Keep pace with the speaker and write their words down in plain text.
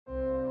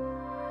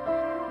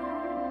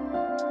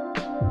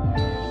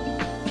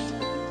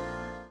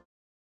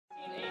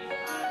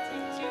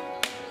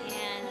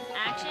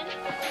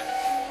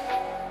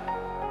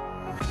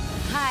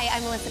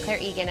Claire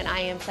Egan, and I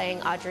am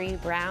playing Audrey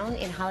Brown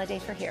in Holiday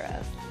for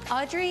Heroes.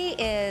 Audrey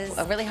is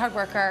a really hard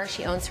worker.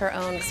 She owns her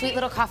own sweet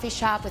little coffee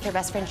shop with her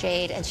best friend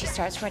Jade, and she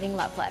starts writing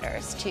love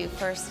letters to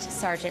First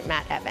Sergeant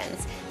Matt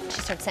Evans.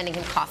 She starts sending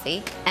him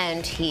coffee,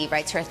 and he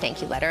writes her a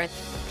thank you letter.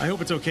 I hope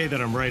it's okay that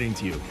I'm writing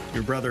to you.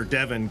 Your brother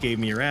Devin gave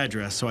me your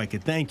address so I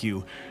could thank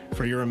you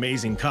for your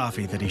amazing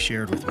coffee that he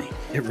shared with me.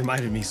 It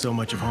reminded me so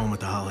much of home at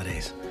the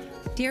holidays.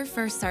 Dear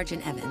First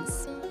Sergeant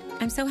Evans,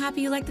 I'm so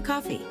happy you like the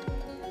coffee.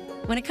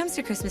 When it comes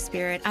to Christmas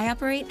spirit, I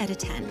operate at a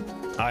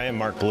 10. I am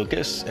Mark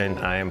Lucas, and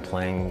I am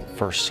playing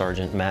First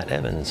Sergeant Matt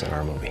Evans in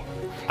our movie.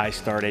 I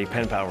start a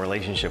pen pal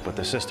relationship with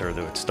the sister.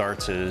 It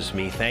starts as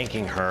me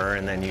thanking her,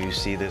 and then you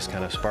see this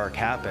kind of spark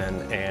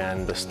happen,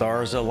 and the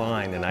stars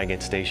align, and I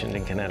get stationed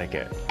in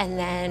Connecticut. And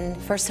then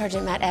First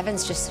Sergeant Matt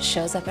Evans just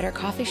shows up at her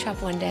coffee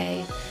shop one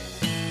day.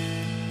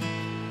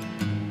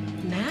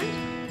 Matt?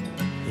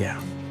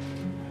 Yeah.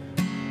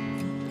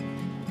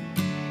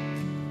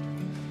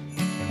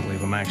 Can't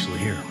believe I'm actually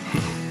here.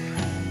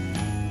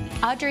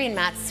 Audrey and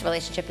Matt's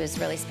relationship is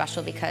really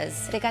special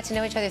because they got to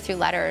know each other through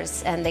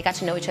letters, and they got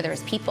to know each other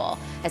as people,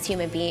 as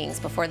human beings,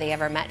 before they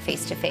ever met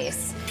face to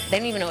face. They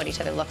didn't even know what each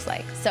other looks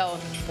like. So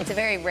it's a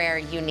very rare,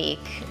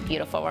 unique,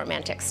 beautiful,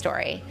 romantic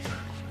story.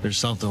 There's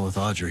something with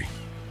Audrey.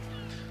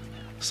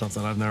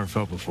 Something I've never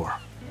felt before.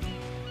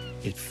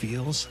 It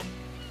feels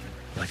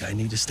like I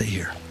need to stay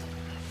here.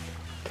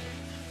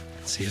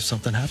 See if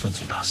something happens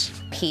with us.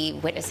 He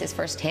witnesses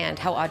firsthand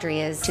how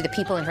Audrey is to the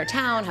people in her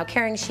town, how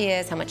caring she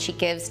is, how much she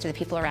gives to the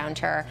people around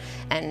her,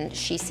 and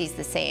she sees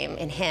the same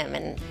in him,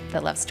 and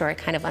the love story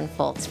kind of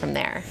unfolds from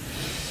there.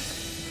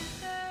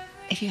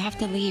 If you have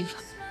to leave,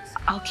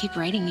 I'll keep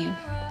writing you.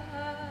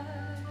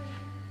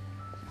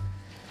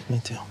 Me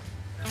too.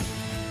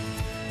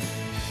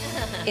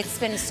 It's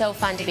been so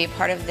fun to be a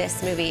part of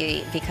this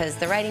movie because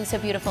the writing's so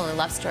beautiful and the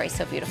love story's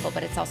so beautiful,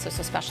 but it's also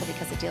so special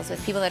because it deals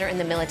with people that are in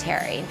the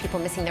military and people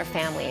missing their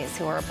families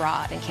who are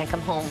abroad and can't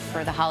come home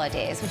for the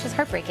holidays, which is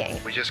heartbreaking.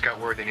 We just got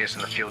word they need us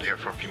in the field here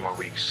for a few more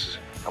weeks.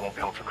 I won't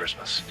be home for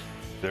Christmas.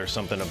 There's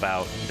something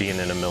about being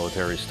in a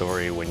military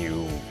story when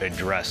you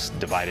address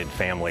divided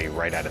family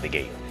right out of the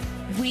gate.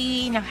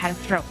 We know how to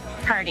throw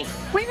a party.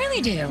 We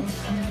really do.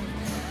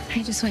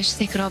 I just wish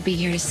they could all be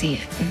here to see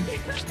it.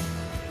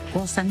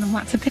 We'll send them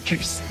lots of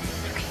pictures.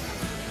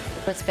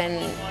 It's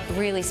been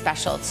really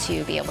special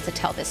to be able to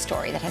tell this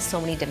story that has so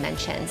many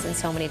dimensions and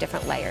so many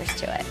different layers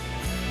to it.